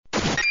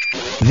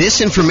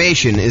This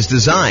information is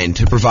designed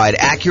to provide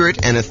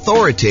accurate and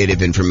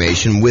authoritative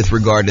information with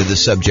regard to the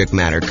subject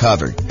matter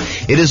covered.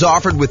 It is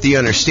offered with the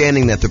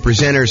understanding that the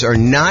presenters are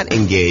not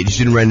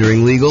engaged in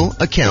rendering legal,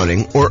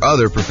 accounting, or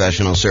other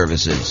professional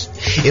services.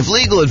 If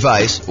legal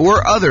advice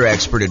or other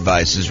expert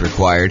advice is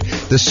required,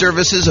 the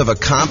services of a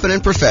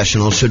competent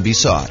professional should be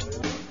sought.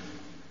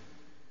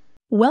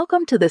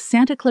 Welcome to the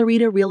Santa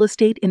Clarita Real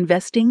Estate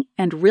Investing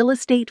and Real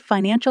Estate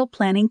Financial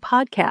Planning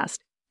Podcast.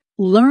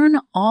 Learn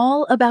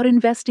all about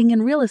investing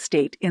in real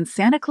estate in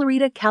Santa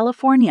Clarita,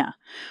 California,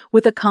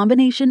 with a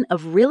combination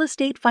of real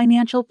estate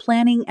financial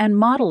planning and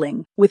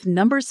modeling with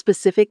numbers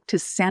specific to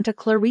Santa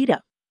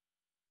Clarita,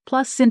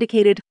 plus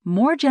syndicated,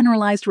 more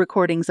generalized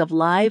recordings of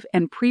live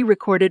and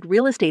pre-recorded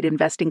real estate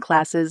investing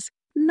classes,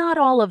 not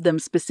all of them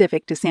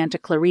specific to Santa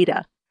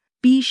Clarita.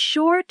 Be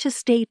sure to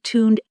stay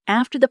tuned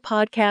after the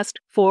podcast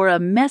for a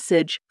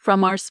message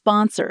from our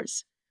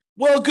sponsors.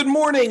 Well, good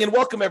morning and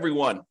welcome,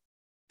 everyone.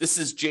 This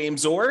is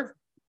James Orr,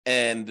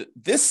 and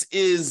this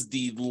is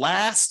the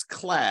last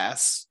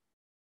class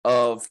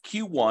of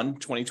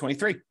Q1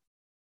 2023.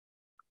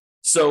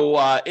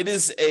 So it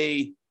is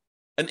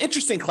an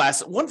interesting class,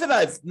 one that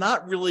I've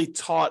not really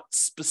taught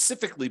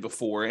specifically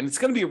before, and it's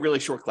going to be a really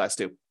short class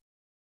too.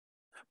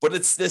 But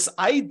it's this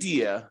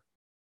idea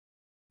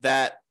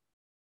that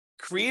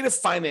creative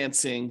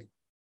financing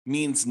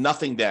means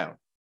nothing down.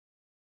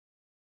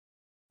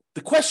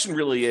 The question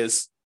really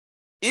is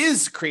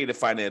creative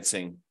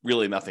financing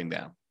really nothing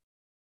down?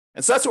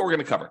 And so that's what we're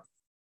going to cover.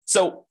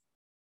 So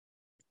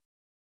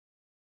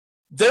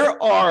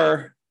there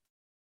are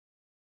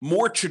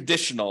more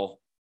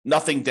traditional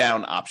nothing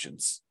down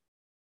options.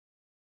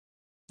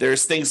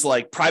 There's things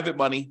like private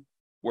money,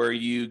 where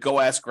you go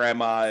ask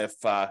grandma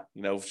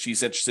if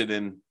she's interested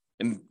in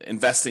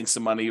investing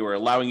some money or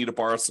allowing you to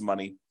borrow some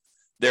money.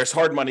 There's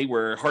hard money,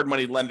 where a hard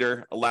money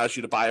lender allows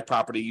you to buy a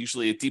property,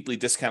 usually a deeply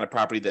discounted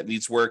property that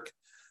needs work.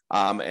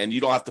 And you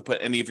don't have to put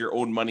any of your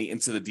own money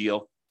into the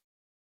deal.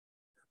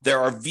 There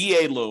are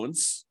VA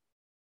loans,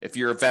 if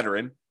you're a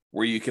veteran,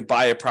 where you can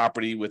buy a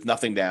property with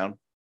nothing down.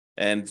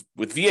 And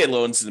with VA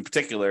loans in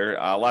particular,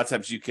 a lot of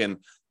times you can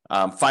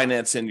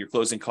finance in your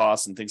closing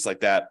costs and things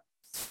like that.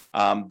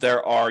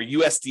 There are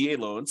USDA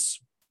loans,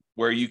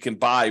 where you can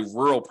buy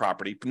rural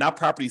property, but not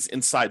properties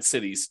inside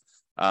cities.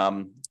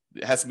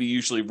 It has to be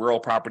usually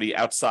rural property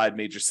outside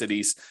major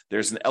cities.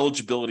 There's an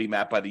eligibility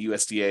map by the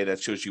USDA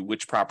that shows you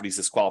which properties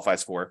this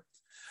qualifies for.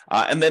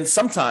 And then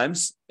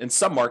sometimes in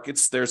some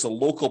markets, there's a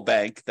local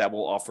bank that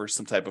will offer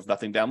some type of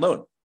nothing down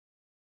loan.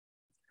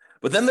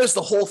 But then there's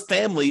the whole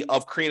family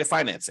of creative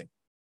financing.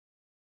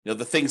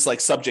 The things like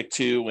subject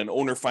to and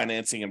owner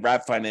financing and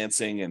wrap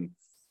financing and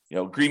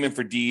agreement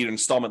for deed,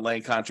 installment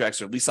land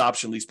contracts, or lease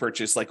option, lease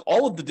purchase, like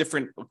all of the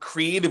different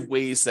creative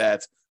ways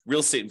that real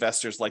estate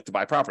investors like to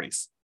buy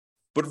properties.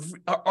 But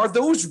are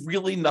those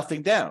really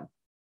nothing down?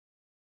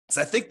 So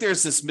I think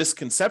there's this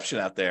misconception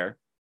out there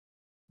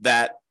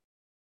that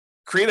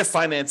creative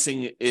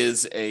financing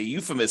is a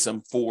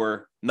euphemism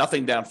for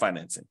nothing down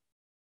financing.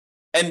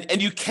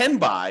 And you can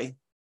buy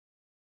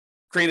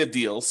creative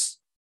deals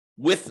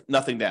with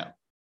nothing down,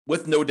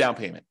 with no down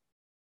payment.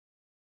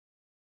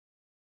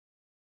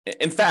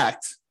 In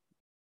fact,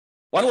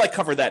 why don't I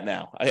cover that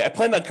now? I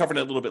plan on covering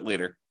it a little bit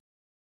later,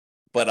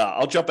 but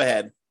I'll jump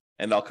ahead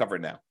and I'll cover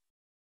it now.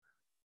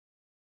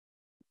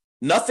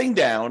 Nothing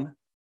down,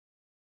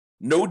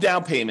 no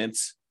down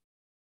payments,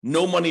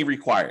 no money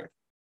required.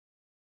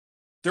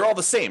 They're all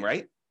the same,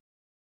 right?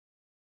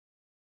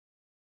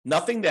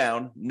 Nothing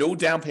down, no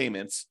down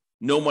payments,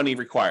 no money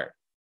required.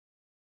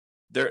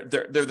 They're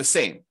the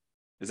same.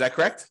 Is that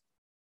correct?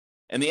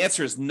 And the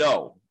answer is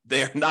no,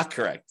 they are not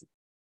correct.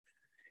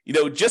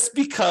 Just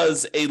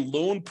because a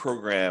loan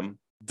program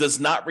does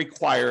not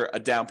require a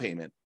down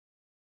payment,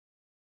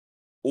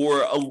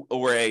 or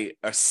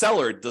a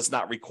seller does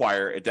not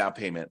require a down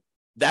payment,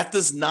 that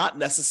does not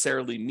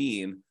necessarily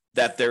mean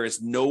that there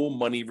is no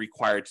money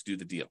required to do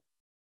the deal.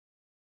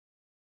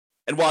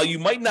 And while you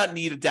might not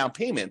need a down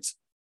payment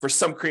for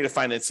some creative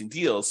financing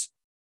deals,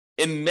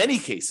 in many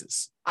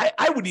cases,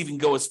 I would even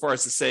go as far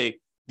as to say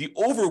the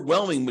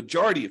overwhelming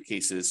majority of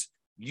cases,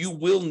 you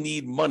will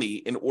need money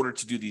in order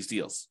to do these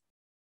deals.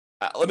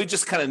 Let me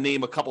just kind of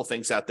name a couple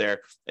things out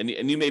there, and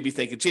you may be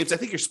thinking, James, I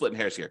think you're splitting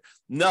hairs here.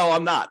 No,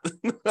 I'm not.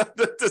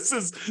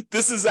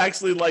 This is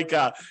actually like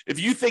if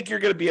you think you're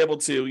going to be able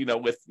to,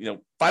 with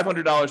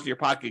 $500 in your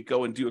pocket,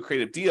 go and do a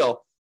creative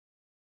deal,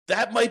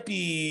 that might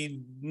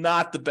be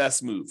not the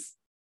best move.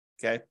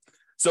 Okay,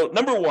 so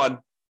number one,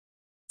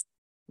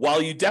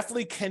 while you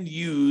definitely can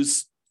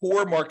use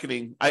poor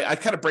marketing, I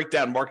kind of break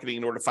down marketing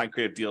in order to find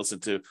creative deals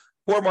into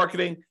poor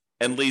marketing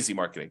and lazy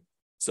marketing.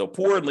 So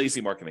poor and lazy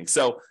marketing.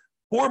 So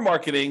poor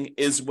marketing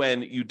is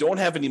when you don't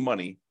have any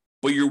money,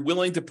 but you're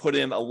willing to put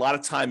in a lot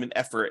of time and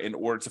effort in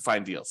order to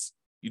find deals.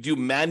 You do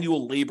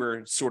manual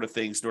labor sort of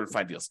things in order to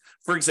find deals.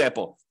 For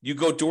example, you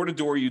go door to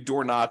door, you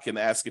door knock and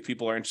ask if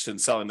people are interested in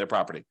selling their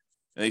property.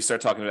 And they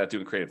start talking about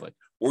doing creatively.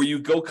 Or you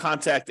go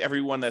contact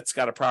everyone that's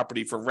got a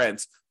property for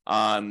rent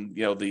on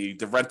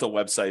the rental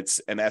websites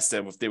and ask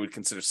them if they would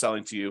consider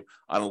selling to you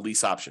on a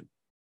lease option.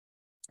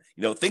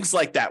 Things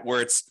like that,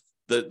 where it's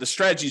the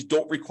strategies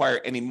don't require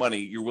any money.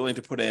 You're willing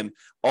to put in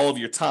all of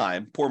your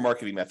time, poor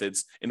marketing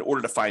methods, in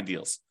order to find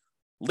deals.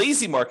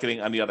 Lazy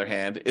marketing, on the other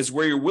hand, is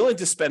where you're willing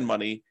to spend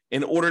money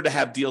in order to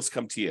have deals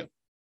come to you.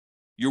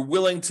 You're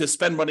willing to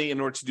spend money in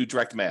order to do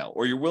direct mail,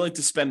 or you're willing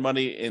to spend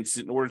money in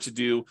order to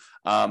do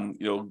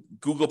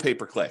Google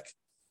pay-per-click,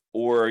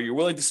 or you're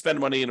willing to spend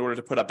money in order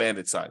to put up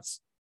bandit signs,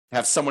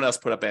 have someone else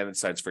put up bandit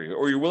signs for you,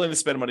 or you're willing to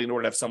spend money in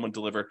order to have someone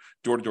deliver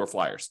door-to-door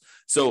flyers.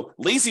 So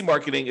lazy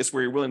marketing is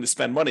where you're willing to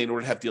spend money in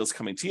order to have deals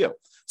coming to you.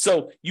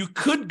 So you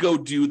could go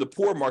do the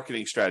poor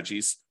marketing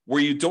strategies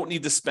where you don't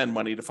need to spend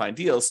money to find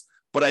deals.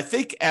 But I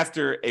think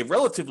after a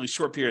relatively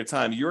short period of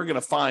time, you're going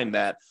to find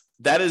that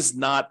that is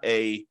not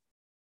a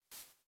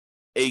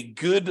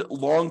good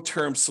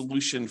long-term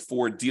solution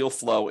for deal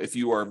flow if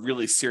you are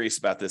really serious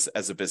about this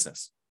as a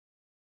business.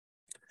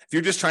 If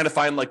you're just trying to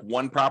find like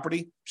one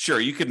property, sure,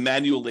 you could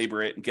manual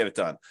labor it and get it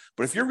done.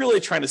 But if you're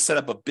really trying to set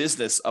up a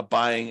business of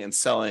buying and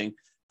selling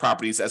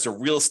properties as a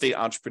real estate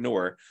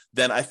entrepreneur,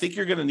 then I think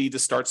you're going to need to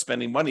start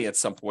spending money at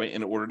some point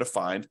in order to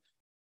find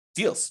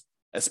deals,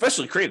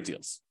 especially creative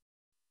deals.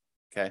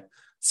 Okay.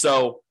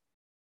 So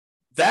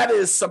that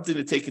is something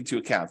to take into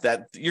account,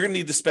 that you're going to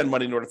need to spend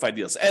money in order to find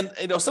deals. And,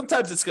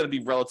 sometimes it's going to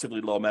be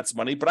relatively low amounts of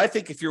money, but I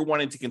think if you're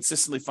wanting to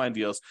consistently find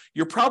deals,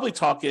 you're probably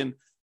talking,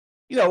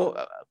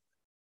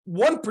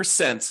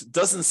 1%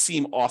 doesn't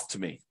seem off to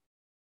me.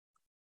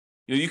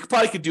 You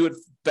probably could do it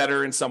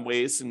better in some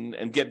ways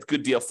and get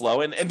good deal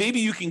flow. And maybe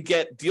you can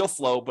get deal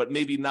flow, but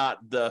maybe not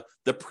the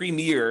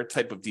premier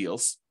type of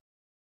deals.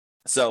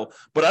 So,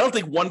 but I don't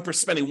think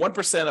spending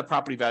 1% of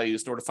property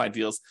values in order to find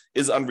deals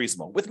is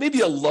unreasonable, with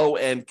maybe a low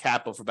end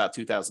cap of about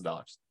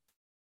 $2,000.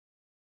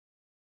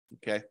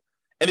 Okay.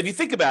 And if you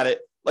think about it,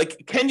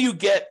 like, can you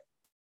get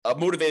a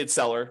motivated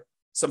seller,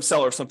 some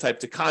seller of some type,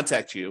 to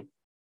contact you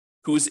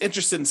who is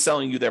interested in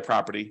selling you their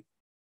property?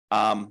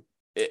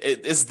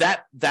 Is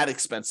that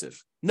expensive?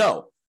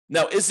 No.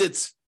 Now, is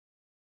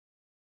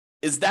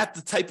that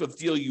the type of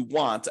deal you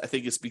want? I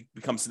think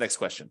becomes the next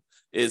question.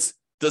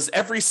 Does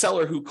every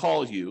seller who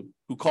calls you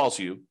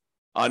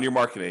on your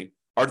marketing,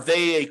 are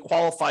they a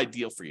qualified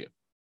deal for you?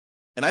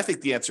 And I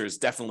think the answer is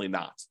definitely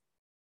not.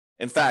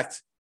 In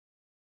fact,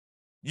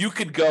 you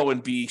could go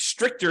and be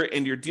stricter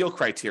in your deal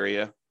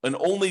criteria and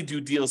only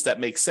do deals that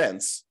make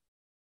sense.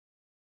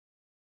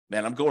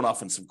 Man, I'm going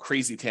off on some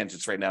crazy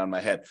tangents right now in my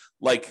head.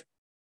 Like,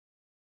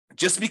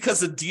 just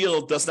because a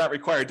deal does not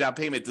require a down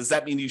payment, does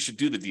that mean you should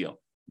do the deal?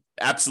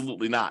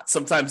 Absolutely not.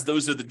 Sometimes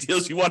those are the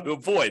deals you want to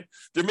avoid.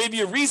 There may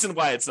be a reason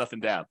why it's nothing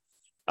down.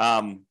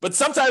 But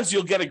sometimes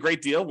you'll get a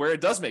great deal where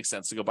it does make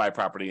sense to go buy a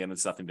property and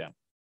it's nothing down.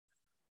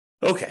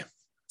 Okay.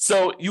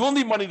 So you will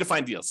need money to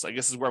find deals, I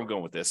guess is where I'm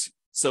going with this.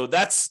 So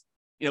that's,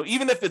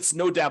 even if it's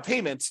no down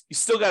payment, you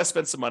still got to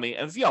spend some money.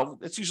 And,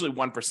 it's usually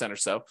 1% or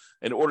so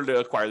in order to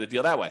acquire the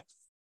deal that way.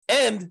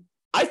 And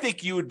I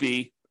think you would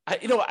be,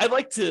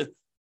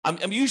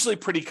 I'm usually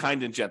pretty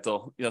kind and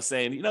gentle,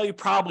 saying, you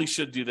probably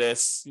should do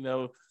this,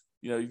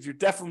 you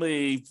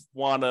definitely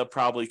want to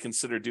probably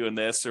consider doing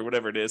this or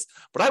whatever it is.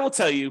 But I will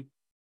tell you,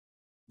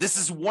 this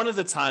is one of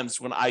the times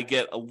when I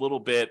get a little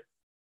bit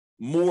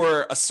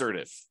more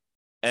assertive.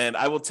 And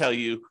I will tell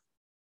you,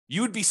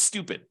 you would be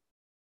stupid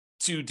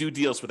to do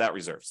deals without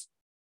reserves.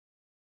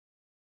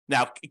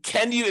 Now,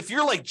 can you, if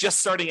you're like just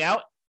starting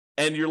out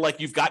and you're like,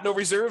 you've got no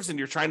reserves and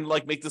you're trying to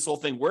like make this whole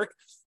thing work,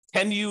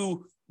 can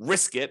you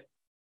risk it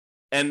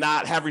and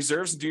not have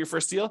reserves and do your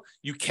first deal?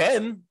 You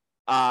can.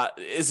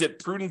 Is it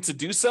prudent to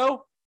do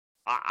so?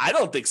 I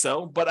don't think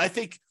so, but I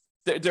think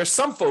there's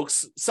some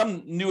folks,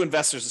 some new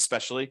investors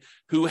especially,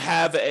 who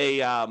have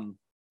their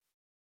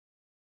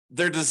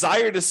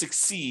desire to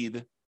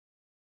succeed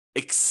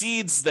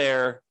exceeds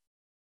their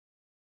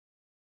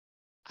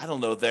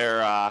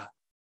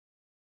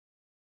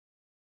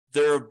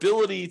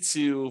ability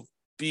to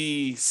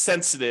be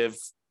sensitive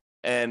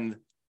and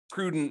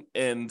prudent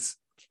and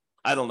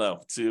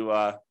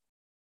to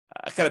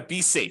kind of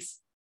be safe.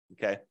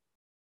 Okay.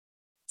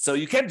 So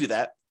you can do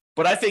that,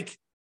 but I think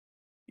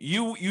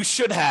you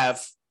should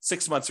have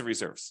 6 months of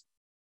reserves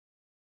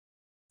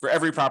for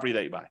every property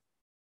that you buy.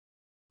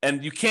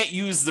 And you can't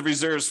use the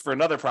reserves for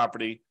another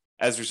property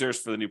as reserves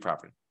for the new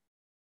property.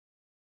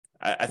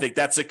 I think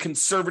that's a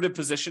conservative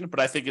position, but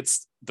I think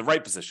it's the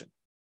right position.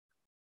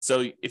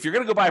 So if you're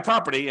going to go buy a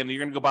property and you're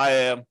going to go buy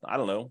a,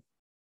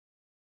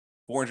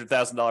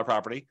 $400,000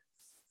 property,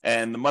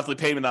 and the monthly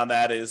payment on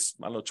that is,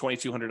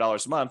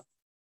 $2,200 a month,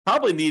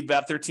 probably need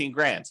about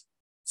 $13,000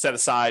 set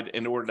aside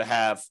in order to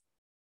have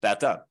that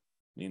done. I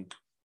mean,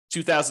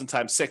 2,000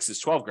 times 6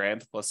 is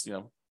 $12,000 plus,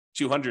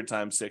 200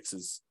 times 6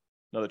 is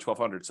another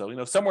 1,200.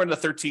 So, somewhere in the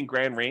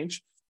 $13,000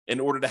 range in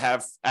order to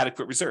have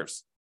adequate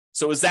reserves.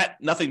 So is that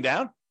nothing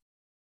down?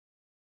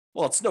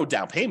 Well, it's no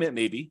down payment,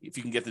 maybe, if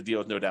you can get the deal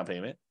with no down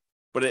payment.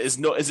 But is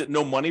it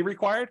no money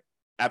required?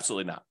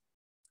 Absolutely not.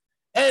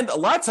 And a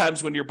lot of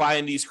times when you're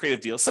buying these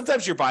creative deals,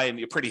 sometimes you're buying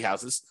your pretty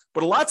houses,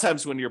 but a lot of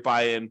times when you're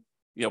buying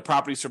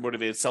properties for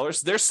motivated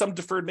sellers, there's some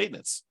deferred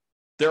maintenance.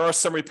 There are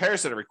some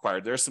repairs that are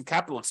required. There are some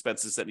capital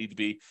expenses that need to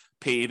be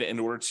paid in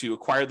order to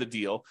acquire the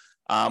deal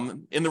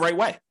in the right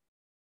way.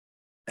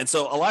 And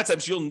so a lot of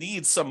times you'll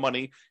need some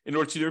money in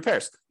order to do the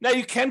repairs. Now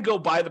you can go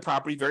buy the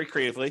property very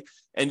creatively,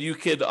 and you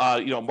could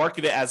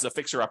market it as a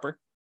fixer-upper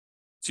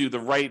to the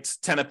right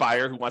tenant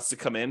buyer who wants to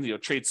come in,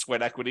 trade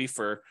sweat equity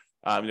for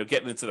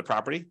getting into the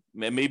property.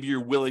 And maybe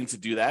you're willing to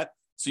do that.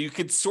 So you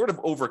could sort of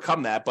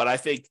overcome that. But I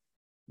think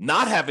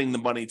not having the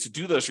money to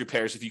do those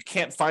repairs, if you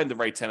can't find the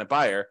right tenant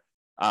buyer,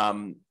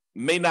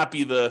 may not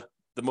be the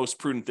most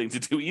prudent thing to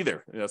do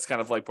either. It's kind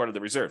of like part of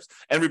the reserves.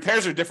 And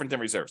repairs are different than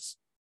reserves.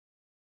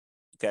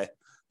 Okay.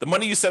 The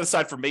money you set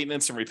aside for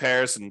maintenance and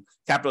repairs and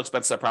capital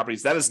expenses on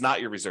properties, that is not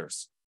your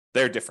reserves.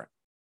 They're different.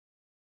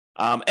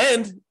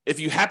 And if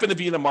you happen to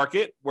be in a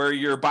market where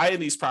you're buying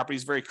these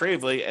properties very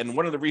creatively, and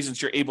one of the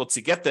reasons you're able to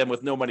get them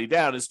with no money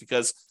down is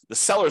because the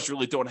sellers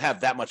really don't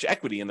have that much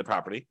equity in the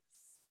property,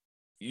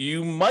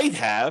 you might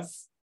have,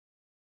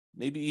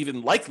 maybe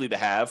even likely to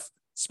have,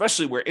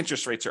 especially where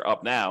interest rates are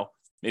up now,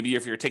 maybe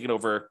if you're taking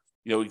over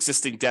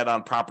existing debt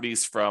on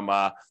properties from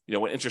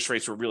when interest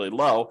rates were really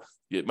low,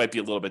 it might be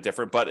a little bit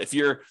different. But if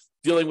you're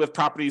dealing with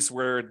properties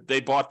where they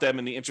bought them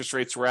and the interest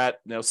rates were at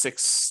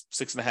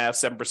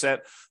 6.5%,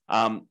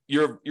 7%,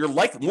 you're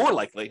more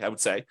likely, I would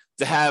say,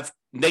 to have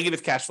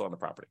negative cash flow on the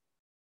property.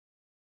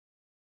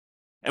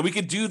 And we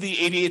could do the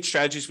 88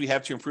 strategies we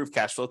have to improve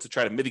cash flow to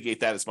try to mitigate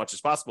that as much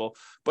as possible.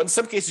 But in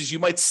some cases, you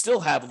might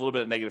still have a little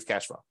bit of negative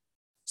cash flow,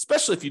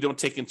 especially if you don't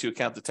take into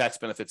account the tax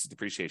benefits of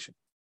depreciation.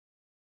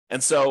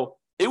 And so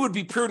it would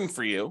be prudent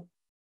for you,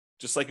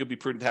 just like it would be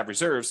prudent to have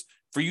reserves,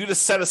 for you to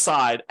set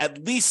aside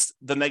at least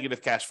the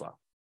negative cash flow.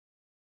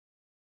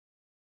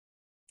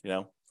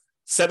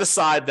 Set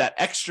aside that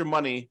extra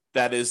money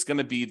that is going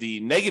to be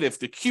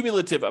the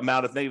cumulative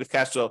amount of negative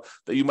cash flow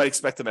that you might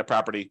expect in that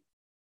property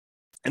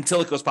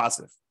until it goes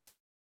positive.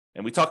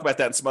 And we talk about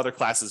that in some other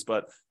classes,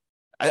 but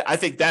I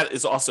think that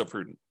is also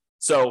prudent.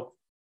 So,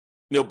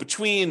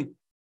 between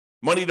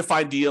money to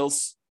find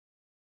deals,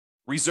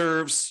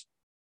 reserves,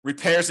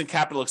 repairs and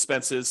capital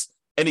expenses,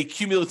 any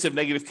cumulative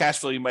negative cash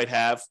flow you might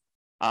have,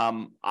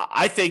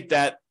 I think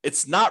that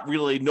it's not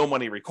really no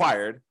money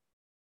required,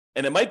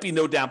 and it might be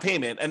no down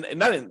payment. And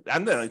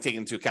I'm not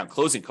taking into account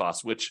closing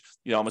costs, which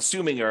I'm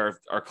assuming are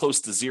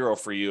close to zero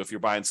for you if you're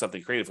buying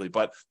something creatively,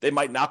 but they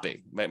might not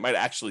be. Might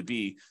actually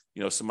be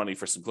some money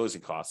for some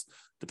closing costs,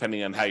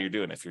 depending on how you're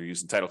doing. If you're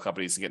using title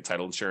companies to get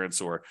title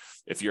insurance, or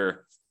if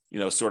you're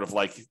sort of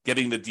like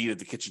getting the deed at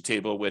the kitchen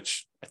table,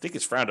 which I think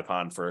is frowned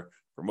upon for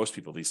most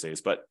people these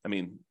days. But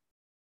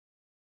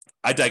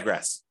I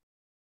digress.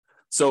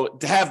 So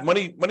to have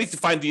money to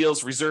find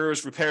deals,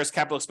 reserves, repairs,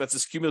 capital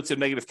expenses, cumulative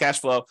negative cash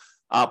flow,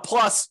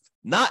 plus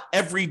not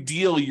every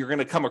deal you're going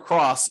to come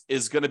across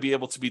is going to be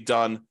able to be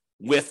done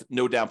with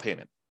no down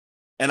payment.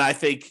 And I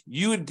think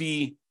you would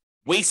be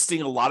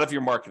wasting a lot of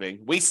your marketing,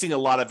 wasting a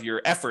lot of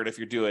your effort if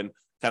you're doing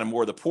kind of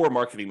more of the poor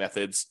marketing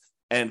methods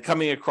and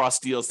coming across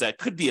deals that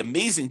could be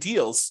amazing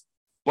deals,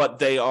 but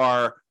they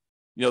are,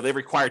 they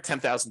require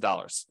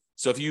 $10,000.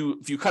 So if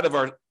you kind of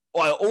are,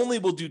 I only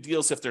will do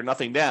deals if they're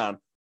nothing down,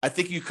 I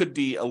think you could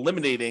be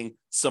eliminating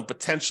some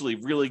potentially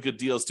really good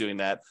deals doing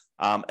that.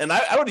 And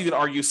I would even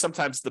argue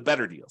sometimes the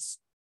better deals.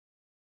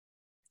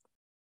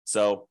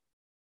 So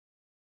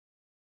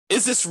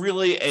is this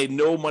really a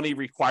no money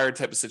required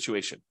type of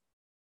situation?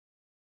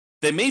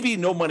 There may be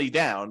no money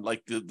down,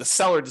 like the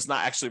seller does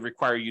not actually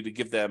require you to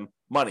give them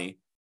money,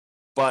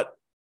 but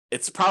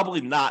it's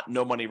probably not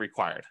no money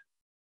required.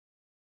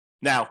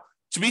 Now,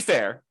 to be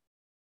fair,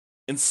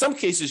 in some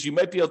cases, you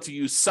might be able to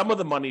use some of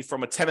the money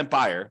from a tenant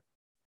buyer.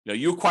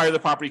 You acquire the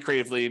property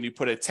creatively and you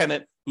put a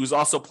tenant who's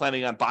also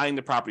planning on buying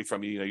the property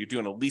from you. You're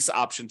doing a lease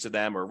option to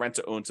them or rent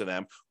to own to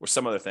them or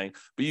some other thing.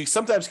 But you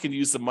sometimes can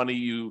use the money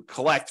you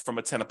collect from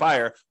a tenant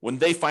buyer when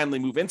they finally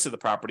move into the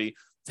property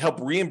to help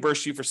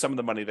reimburse you for some of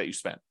the money that you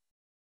spent.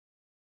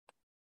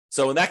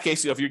 So in that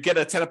case, if you get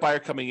a tenant buyer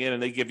coming in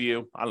and they give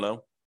you,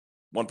 1%,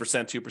 2%,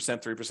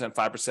 3%,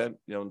 5%,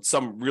 in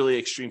some really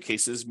extreme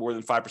cases, more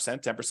than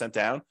 5%, 10%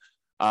 down,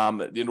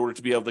 in order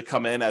to be able to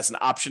come in as an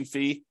option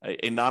fee,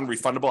 a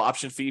non-refundable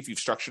option fee if you've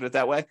structured it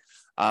that way,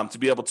 to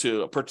be able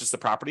to purchase the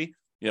property.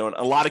 In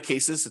a lot of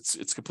cases,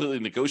 it's completely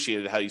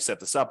negotiated how you set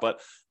this up, but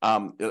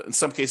in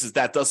some cases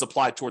that does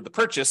apply toward the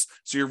purchase.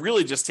 So you're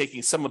really just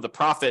taking some of the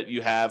profit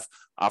you have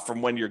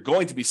from when you're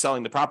going to be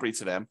selling the property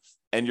to them,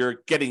 and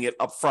you're getting it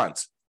up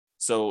front.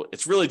 So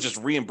it's really just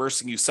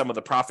reimbursing you some of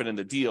the profit in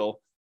the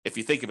deal, if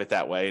you think of it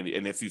that way,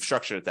 and if you've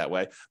structured it that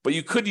way. But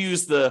you could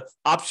use the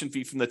option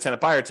fee from the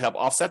tenant buyer to help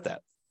offset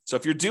that. So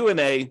if you're doing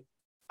a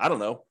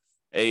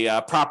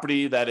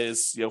property that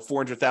is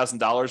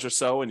 $400,000 or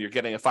so, and you're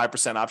getting a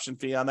 5% option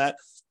fee on that,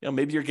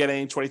 maybe you're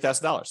getting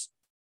 $20,000,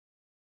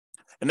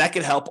 and that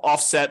could help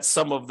offset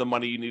some of the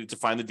money you needed to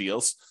find the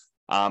deals.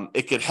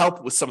 It could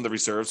help with some of the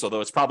reserves,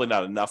 although it's probably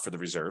not enough for the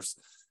reserves,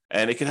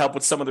 and it can help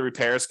with some of the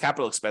repairs,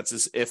 capital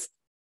expenses, if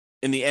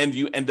in the end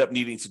you end up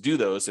needing to do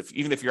those.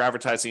 Even if you're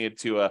advertising it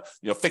to a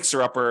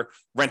fixer upper,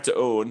 rent to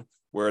own,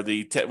 where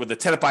the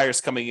tenant buyer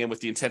is coming in with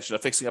the intention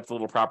of fixing up the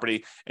little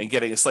property and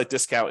getting a slight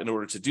discount in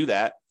order to do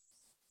that.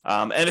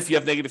 And if you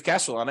have negative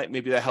cash flow on it,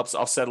 maybe that helps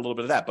offset a little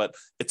bit of that. But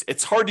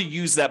it's hard to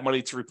use that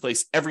money to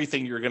replace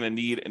everything you're going to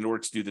need in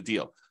order to do the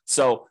deal.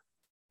 So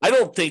I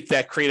don't think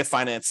that creative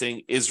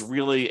financing is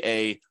really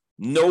a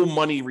no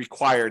money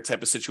required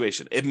type of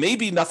situation. It may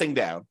be nothing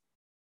down,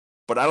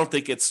 but I don't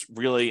think it's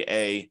really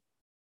a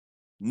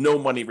no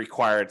money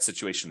required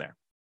situation there.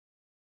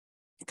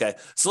 Okay,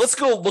 so let's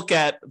go look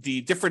at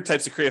the different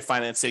types of creative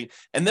financing,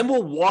 and then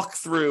we'll walk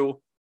through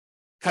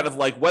kind of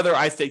like whether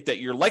I think that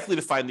you're likely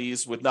to find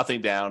these with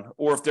nothing down,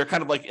 or if they're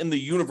kind of like in the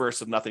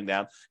universe of nothing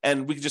down,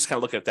 and we can just kind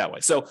of look at it that way.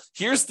 So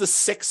here's the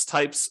 6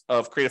 types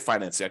of creative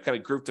financing. I kind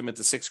of grouped them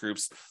into 6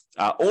 groups.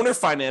 Owner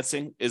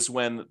financing is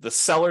when the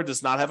seller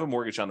does not have a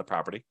mortgage on the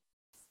property.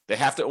 They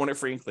have to own it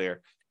free and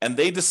clear, and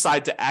they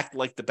decide to act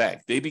like the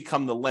bank. They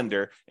become the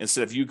lender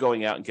instead of you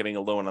going out and getting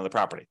a loan on the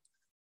property.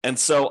 And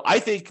so I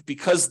think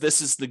because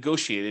this is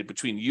negotiated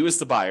between you as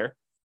the buyer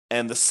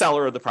and the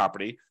seller of the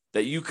property,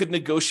 that you could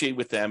negotiate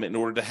with them in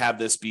order to have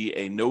this be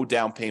a no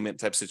down payment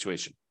type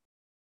situation.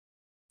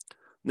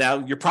 Now,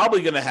 you're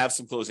probably going to have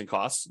some closing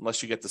costs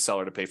unless you get the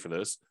seller to pay for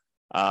those.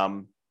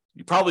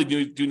 You probably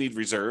do need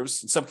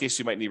reserves. In some cases,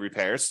 you might need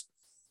repairs,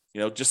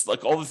 just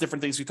like all the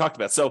different things we talked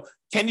about. So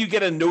can you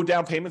get a no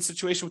down payment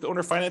situation with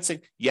owner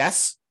financing?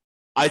 Yes.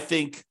 I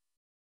think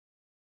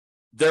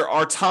there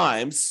are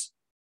times,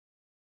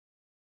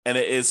 and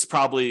it is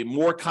probably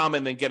more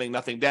common than getting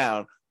nothing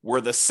down,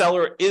 where the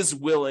seller is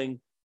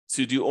willing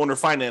to do owner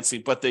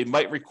financing, but they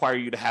might require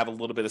you to have a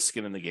little bit of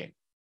skin in the game,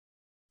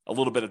 a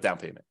little bit of down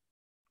payment.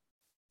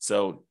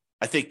 So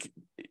I think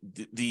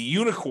the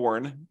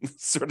unicorn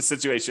sort of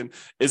situation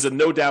is a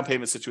no down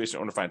payment situation,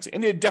 owner financing,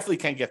 and you definitely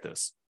can get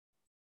this.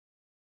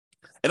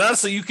 And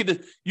honestly,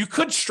 you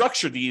could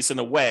structure these in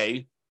a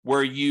way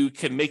where you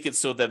can make it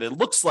so that it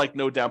looks like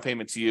no down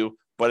payment to you,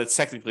 but it's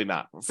technically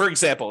not. For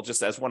example,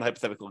 just as one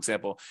hypothetical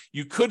example,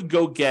 you could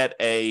go get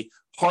a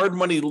hard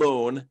money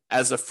loan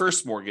as a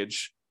first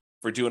mortgage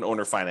for doing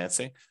owner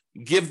financing,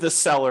 give the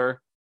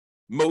seller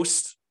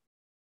most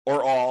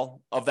or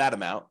all of that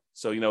amount.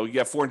 So, you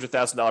have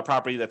 $400,000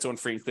 property that's owned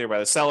free and clear by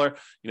the seller.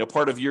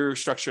 Part of your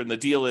structure in the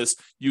deal is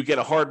you get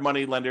a hard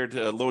money lender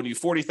to loan you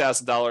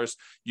 $40,000.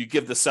 You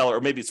give the seller,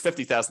 or maybe it's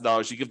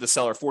 $50,000. You give the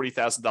seller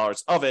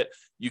 $40,000 of it.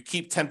 You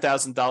keep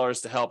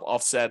 $10,000 to help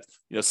offset,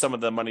 some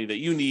of the money that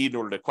you need in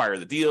order to acquire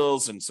the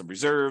deals and some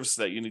reserves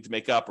that you need to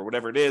make up or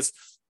whatever it is.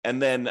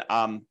 And then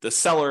the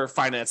seller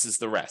finances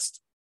the rest.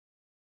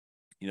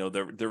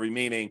 The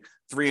remaining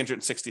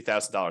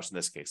 $360,000 in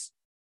this case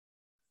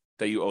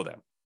that you owe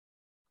them.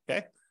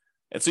 Okay.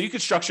 And so you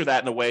could structure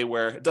that in a way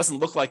where it doesn't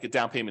look like a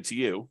down payment to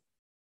you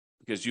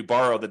because you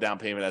borrow the down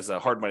payment as a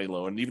hard money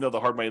loan. And even though the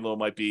hard money loan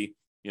might be,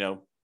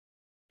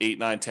 8,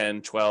 9,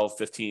 10, 12,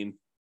 15,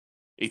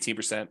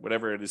 18%,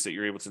 whatever it is that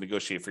you're able to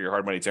negotiate for your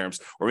hard money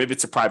terms, or maybe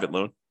it's a private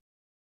loan.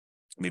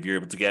 Maybe you're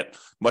able to get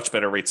much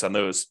better rates on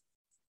those.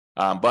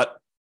 But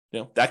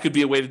that could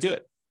be a way to do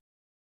it.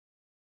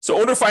 So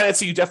owner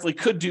financing, you definitely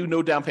could do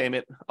no down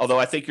payment, although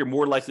I think you're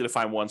more likely to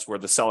find ones where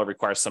the seller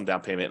requires some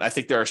down payment. And I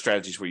think there are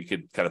strategies where you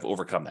could kind of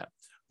overcome that.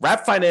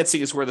 Wrap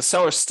financing is where the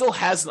seller still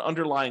has an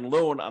underlying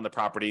loan on the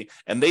property,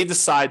 and they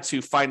decide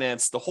to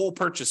finance the whole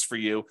purchase for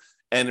you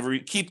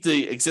and keep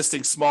the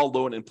existing small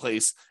loan in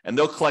place, and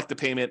they'll collect the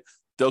payment.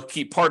 They'll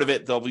keep part of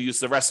it. They'll use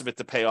the rest of it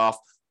to pay off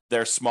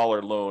their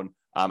smaller loan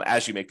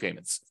as you make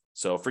payments.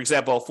 So, for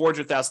example,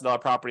 $400,000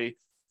 property,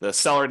 the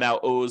seller now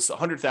owes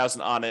 $100,000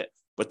 on it,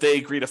 but they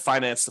agree to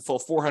finance the full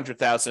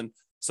 $400,000.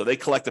 So they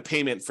collect the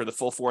payment for the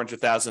full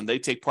 $400,000. They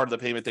take part of the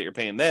payment that you're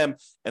paying them,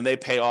 and they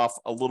pay off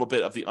a little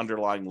bit of the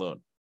underlying loan.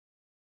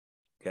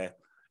 Okay.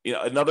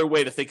 Another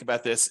way to think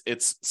about this,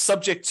 it's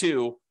subject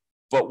to,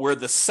 but where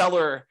the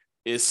seller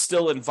is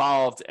still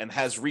involved and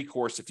has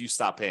recourse if you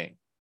stop paying.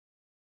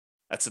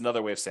 That's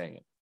another way of saying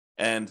it.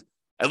 And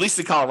at least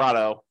in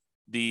Colorado,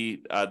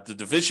 the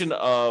division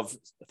of,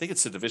 I think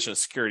it's the Division of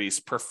Securities,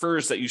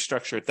 prefers that you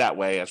structure it that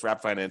way as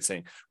wrap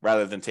financing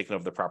rather than taking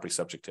over the property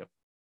subject to.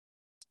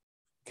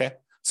 Okay.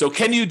 So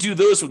can you do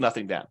those with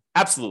nothing down?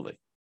 Absolutely.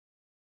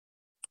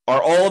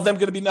 Are all of them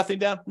going to be nothing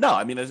down? No.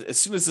 I mean, as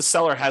soon as the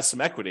seller has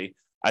some equity,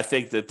 I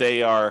think that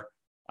they are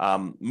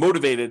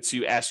motivated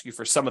to ask you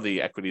for some of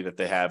the equity that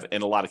they have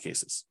in a lot of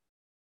cases.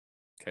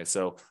 Okay.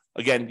 So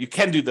again, you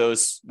can do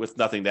those with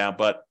nothing down,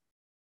 but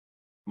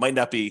might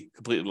not be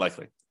completely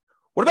likely.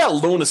 What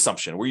about loan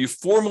assumption, where you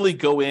formally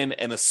go in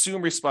and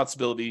assume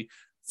responsibility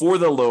for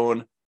the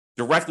loan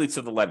directly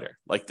to the lender?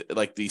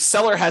 Like the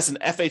seller has an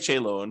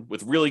FHA loan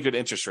with really good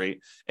interest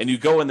rate, and you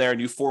go in there and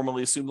you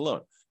formally assume the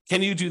loan.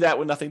 Can you do that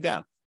with nothing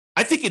down?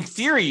 I think in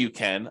theory you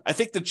can. I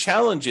think the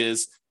challenge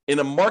is in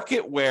a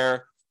market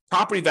where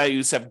property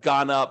values have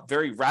gone up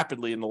very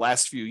rapidly in the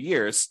last few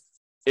years,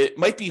 it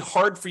might be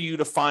hard for you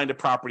to find a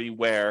property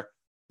where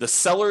the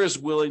seller is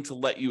willing to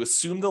let you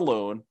assume the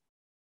loan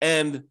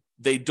and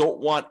they don't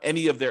want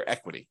any of their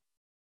equity.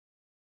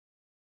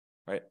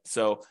 right?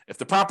 So if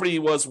the property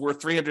was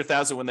worth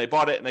 $300,000 when they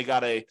bought it and they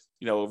got a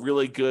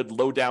really good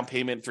low down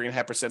payment,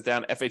 3.5%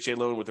 down FHA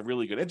loan with a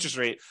really good interest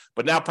rate,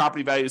 but now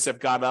property values have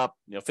gone up,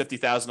 $50,000,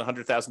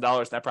 $100,000,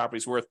 and that property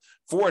is worth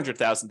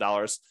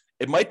 $400,000.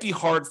 It might be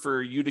hard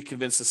for you to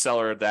convince the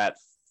seller that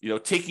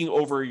taking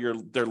over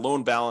their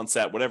loan balance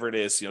at whatever it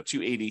is,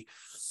 280,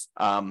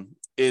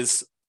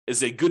 is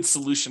a good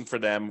solution for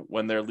them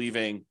when they're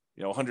leaving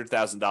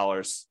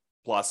 $100,000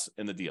 plus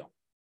in the deal.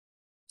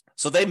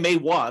 So they may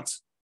want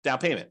down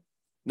payment.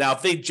 Now,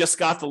 if they just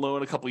got the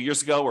loan a couple of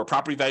years ago, where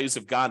property values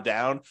have gone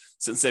down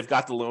since they've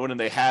got the loan and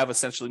they have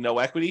essentially no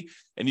equity,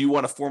 and you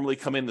want to formally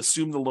come in,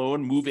 assume the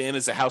loan, move in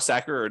as a house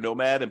hacker or a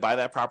nomad and buy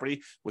that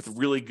property with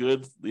really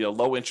good,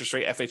 low interest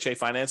rate FHA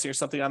financing or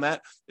something on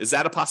that, is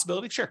that a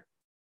possibility? Sure.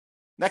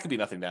 That could be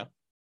nothing down.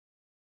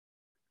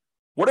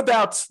 What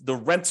about the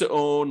rent to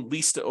own,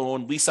 lease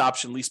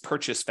option, lease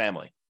purchase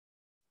family,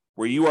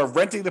 where you are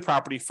renting the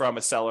property from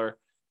a seller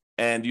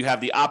and you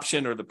have the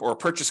option or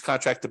purchase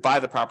contract to buy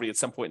the property at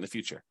some point in the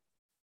future?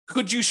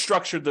 Could you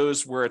structure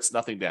those where it's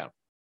nothing down?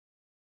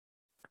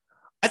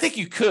 I think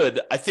you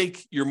could. I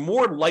think you're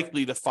more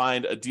likely to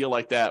find a deal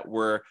like that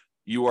where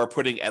you are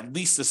putting at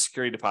least a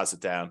security deposit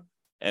down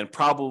and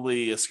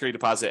probably a security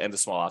deposit and a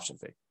small option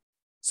fee.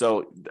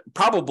 So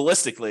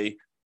probabilistically,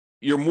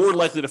 you're more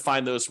likely to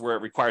find those where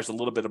it requires a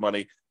little bit of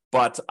money.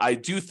 But I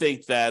do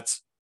think that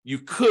you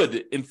could,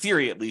 in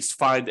theory at least,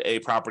 find a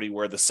property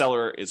where the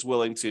seller is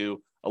willing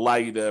to allow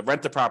you to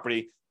rent the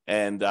property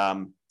and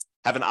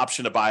have an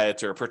option to buy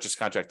it or a purchase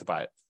contract to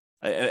buy it.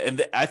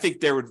 And I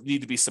think there would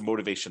need to be some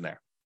motivation there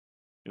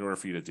in order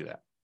for you to do that.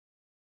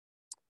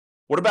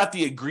 What about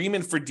the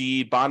agreement for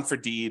deed, bond for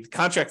deed,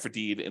 contract for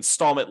deed,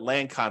 installment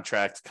land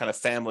contract kind of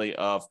family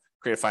of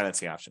creative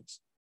financing options?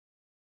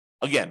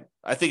 Again,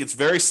 I think it's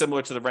very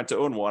similar to the rent to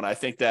own one. I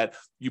think that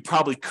you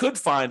probably could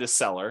find a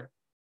seller,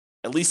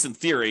 at least in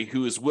theory,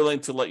 who is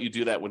willing to let you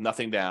do that with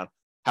nothing down.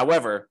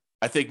 However,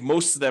 I think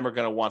most of them are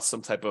going to want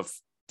some type of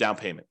down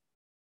payment.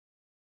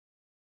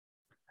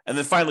 And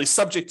then finally,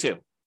 subject to.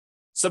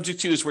 Subject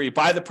to is where you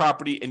buy the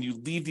property and you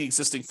leave the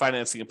existing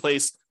financing in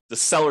place. The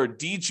seller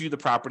deeds you the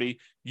property.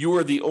 You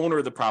are the owner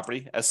of the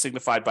property, as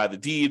signified by the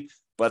deed,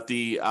 but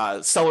the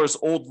seller's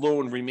old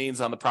loan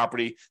remains on the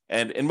property.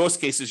 And in most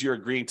cases, you're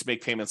agreeing to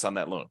make payments on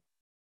that loan.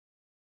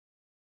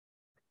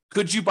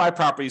 Could you buy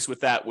properties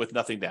with that, with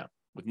nothing down,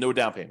 with no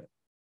down payment?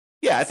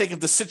 Yeah, I think if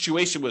the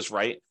situation was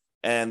right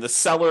and the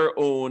seller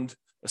owed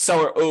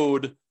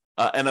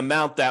an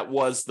amount that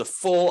was the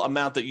full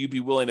amount that you'd be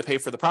willing to pay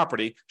for the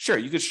property, sure,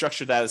 you could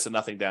structure that as a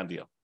nothing down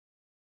deal.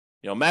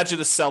 Imagine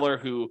a seller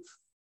who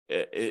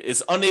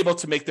is unable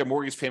to make their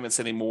mortgage payments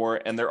anymore,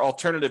 and their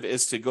alternative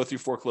is to go through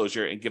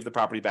foreclosure and give the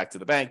property back to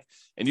the bank.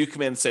 And you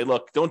come in and say,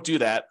 look, don't do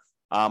that.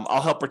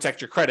 I'll help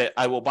protect your credit.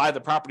 I will buy the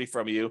property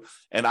from you,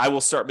 and I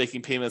will start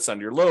making payments on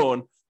your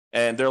loan.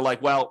 And they're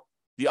like, well,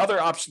 the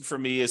other option for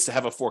me is to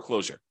have a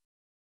foreclosure.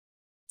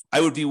 I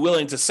would be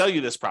willing to sell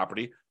you this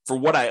property for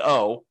what I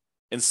owe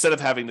instead of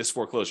having this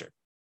foreclosure.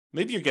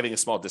 Maybe you're getting a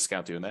small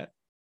discount doing that.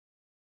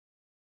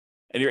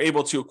 And you're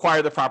able to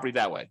acquire the property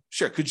that way.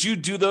 Sure. Could you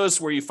do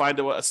those where you find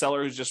a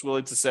seller who's just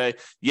willing to say,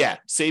 yeah,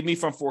 save me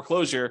from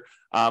foreclosure,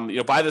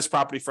 buy this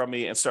property from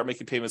me and start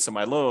making payments on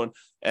my loan.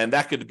 And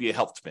that could be a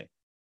help to me.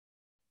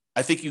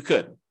 I think you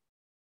could.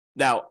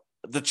 Now,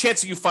 the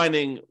chance of you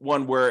finding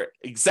one where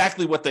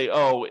exactly what they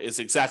owe is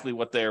exactly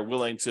what they're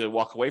willing to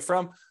walk away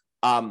from,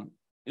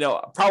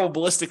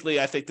 probabilistically,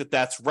 I think that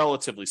that's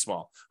relatively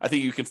small. I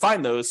think you can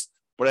find those,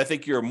 but I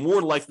think you're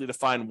more likely to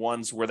find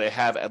ones where they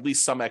have at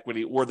least some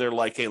equity, or they're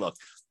like, hey, look,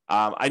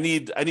 I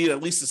need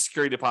at least a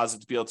security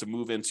deposit to be able to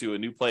move into a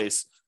new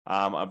place.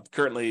 I'm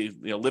currently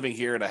living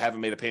here and I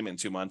haven't made a payment in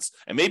 2 months.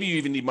 And maybe you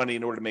even need money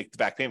in order to make the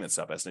back payments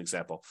up, as an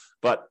example.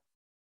 But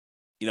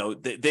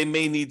they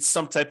may need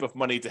some type of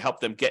money to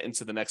help them get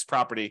into the next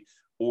property,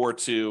 or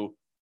to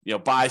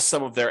buy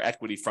some of their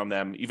equity from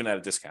them, even at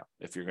a discount,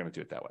 if you're going to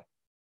do it that way.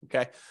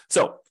 Okay,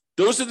 so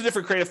those are the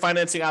different creative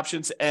financing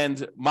options,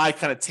 and my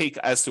kind of take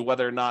as to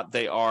whether or not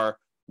they are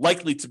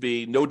likely to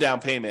be no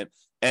down payment.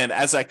 And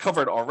as I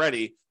covered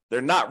already,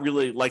 they're not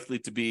really likely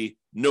to be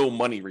no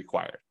money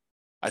required.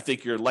 I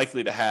think you're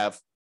likely to have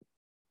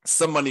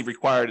some money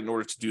required in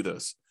order to do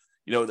those.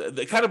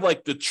 The kind of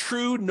like the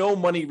true no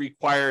money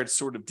required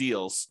sort of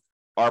deals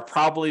are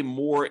probably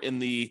more in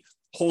the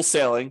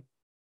wholesaling,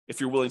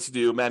 if you're willing to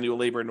do manual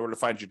labor in order to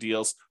find your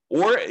deals,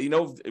 or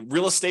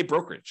real estate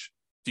brokerage.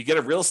 If you get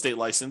a real estate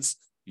license,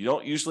 you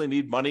don't usually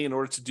need money in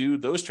order to do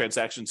those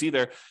transactions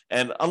either.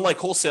 And unlike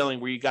wholesaling,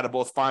 where you got to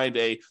both find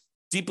a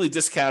deeply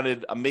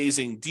discounted,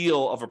 amazing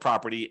deal of a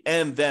property,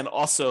 and then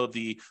also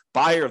the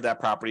buyer of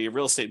that property, a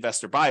real estate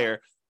investor buyer,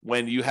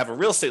 when you have a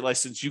real estate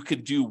license, you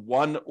could do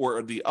one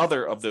or the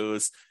other of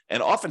those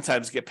and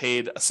oftentimes get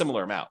paid a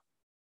similar amount.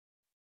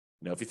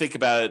 If you think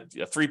about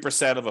it,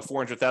 3% of a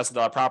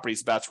 $400,000 property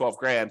is about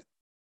 $12,000.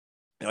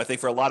 I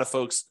think for a lot of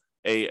folks,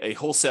 a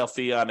wholesale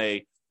fee on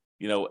an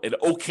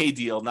okay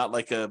deal, not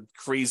like a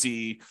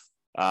crazy,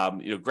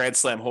 grand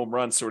slam home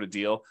run sort of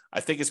deal,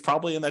 I think is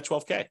probably in that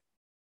 $12,000.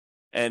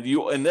 And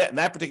you, in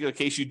that particular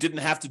case, you didn't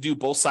have to do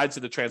both sides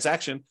of the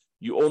transaction.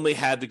 You only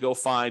had to go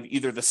find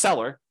either the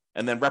seller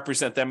and then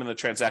represent them in the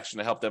transaction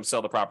to help them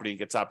sell the property and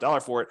get top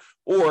dollar for it,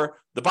 or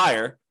the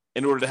buyer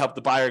in order to help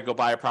the buyer go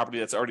buy a property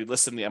that's already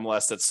listed in the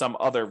MLS that some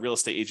other real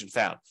estate agent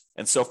found.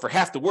 And so for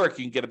half the work,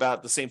 you can get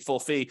about the same full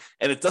fee,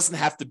 and it doesn't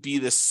have to be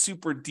this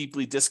super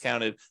deeply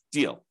discounted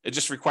deal. It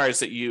just requires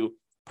that you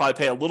probably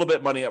pay a little bit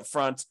of money up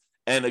front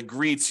and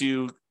agree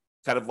to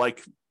kind of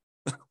like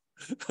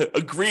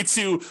agree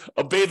to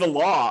obey the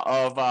law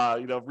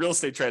of real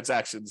estate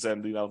transactions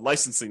and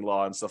licensing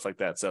law and stuff like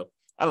that. So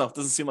I don't know, it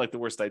doesn't seem like the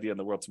worst idea in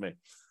the world to me,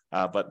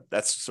 but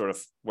that's sort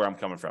of where I'm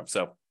coming from.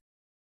 So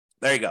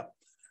there you go.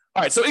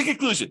 All right, so in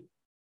conclusion,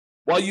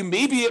 while you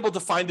may be able to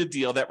find a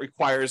deal that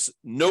requires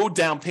no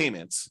down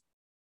payments,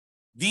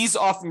 these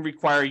often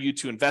require you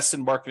to invest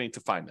in marketing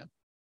to find them.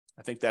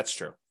 I think that's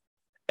true.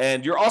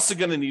 And you're also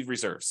going to need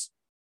reserves.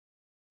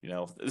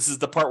 This is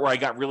the part where I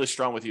got really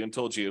strong with you and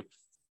told you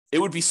it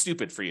would be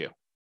stupid for you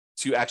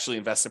to actually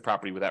invest in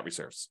property without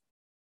reserves.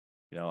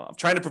 I'm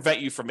trying to prevent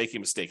you from making a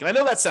mistake. And I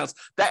know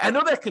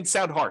that can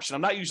sound harsh, and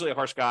I'm not usually a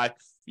harsh guy,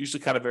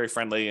 usually kind of very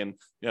friendly and,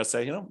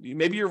 say,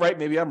 maybe you're right,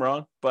 maybe I'm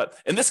wrong. But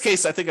in this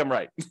case, I think I'm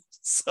right.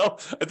 So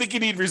I think you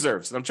need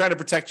reserves, and I'm trying to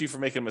protect you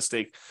from making a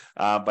mistake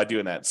by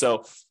doing that.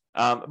 So,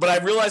 but I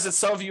realize that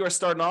some of you are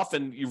starting off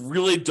and you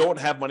really don't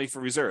have money for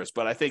reserves,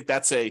 but I think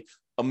that's a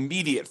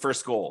immediate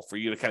first goal for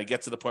you to kind of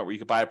get to the point where you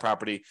can buy a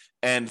property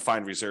and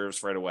find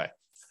reserves right away.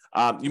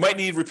 You might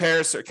need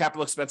repairs or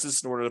capital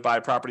expenses in order to buy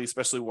a property,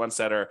 especially ones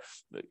that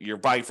you're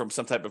buying from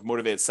some type of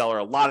motivated seller.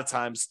 A lot of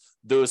times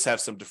those have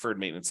some deferred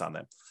maintenance on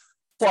them.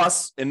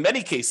 Plus, in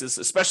many cases,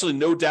 especially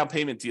no down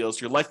payment deals,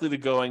 you're likely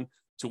to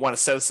want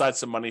to set aside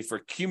some money for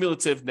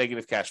cumulative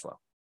negative cash flow.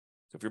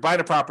 So if you're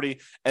buying a property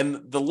and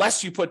the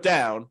less you put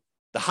down,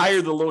 the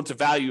higher the loan to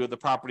value of the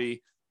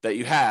property that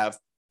you have,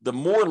 the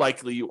more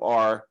likely you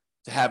are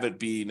to have it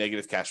be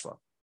negative cash flow.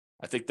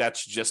 I think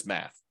that's just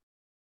math.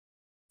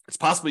 It's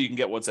possible you can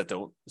get ones that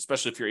don't,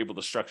 especially if you're able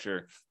to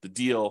structure the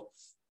deal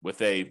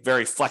with a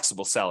very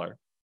flexible seller.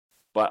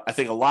 But I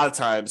think a lot of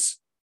times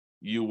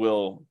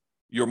you're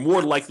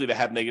more likely to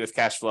have negative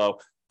cash flow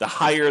the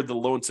higher the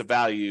loan to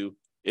value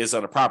is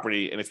on a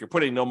property. And if you're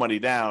putting no money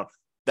down,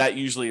 that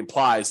usually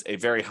implies a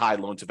very high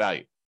loan to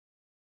value.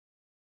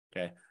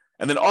 Okay.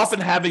 And then often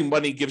having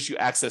money gives you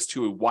access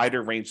to a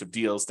wider range of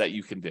deals that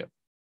you can do.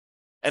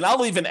 And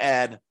I'll even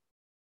add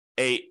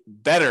a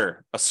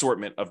better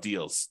assortment of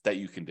deals that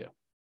you can do.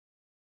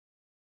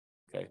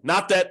 Okay.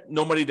 Not that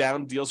no money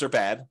down deals are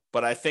bad,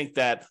 but I think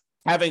that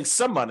having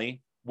some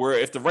money where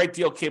if the right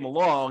deal came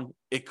along,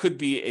 it could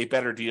be a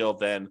better deal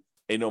than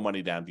a no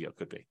money down deal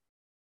could be.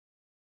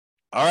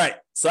 All right.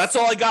 So that's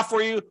all I got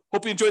for you.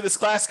 Hope you enjoyed this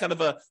class, kind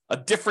of a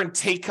different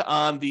take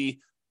on the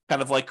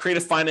kind of like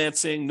creative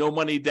financing, no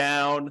money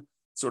down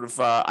sort of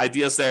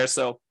ideas there.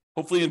 So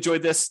hopefully you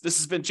enjoyed this. This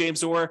has been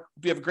James Orr.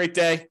 Hope you have a great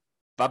day.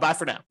 Bye-bye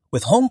for now.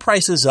 With home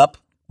prices up,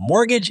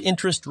 mortgage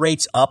interest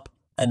rates up,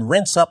 and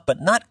rents up,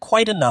 but not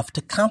quite enough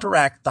to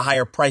counteract the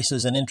higher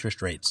prices and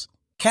interest rates.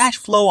 Cash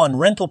flow on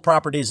rental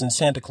properties in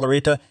Santa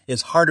Clarita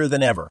is harder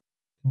than ever.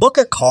 Book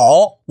a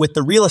call with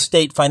the Real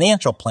Estate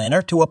Financial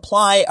Planner to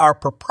apply our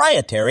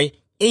proprietary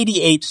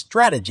 88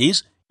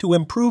 strategies to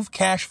improve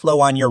cash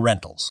flow on your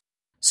rentals.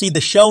 See the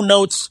show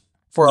notes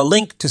for a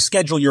link to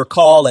schedule your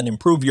call and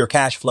improve your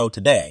cash flow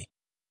today.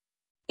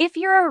 If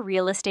you're a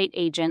real estate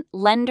agent,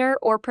 lender,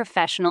 or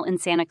professional in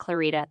Santa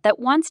Clarita that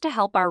wants to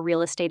help our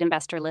real estate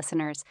investor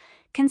listeners,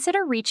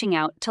 consider reaching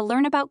out to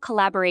learn about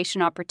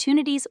collaboration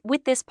opportunities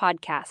with this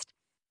podcast.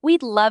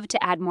 We'd love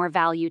to add more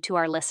value to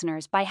our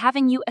listeners by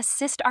having you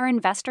assist our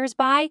investors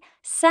buy,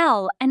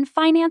 sell, and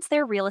finance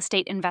their real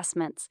estate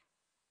investments.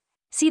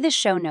 See the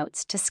show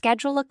notes to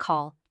schedule a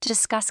call to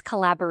discuss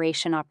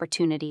collaboration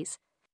opportunities.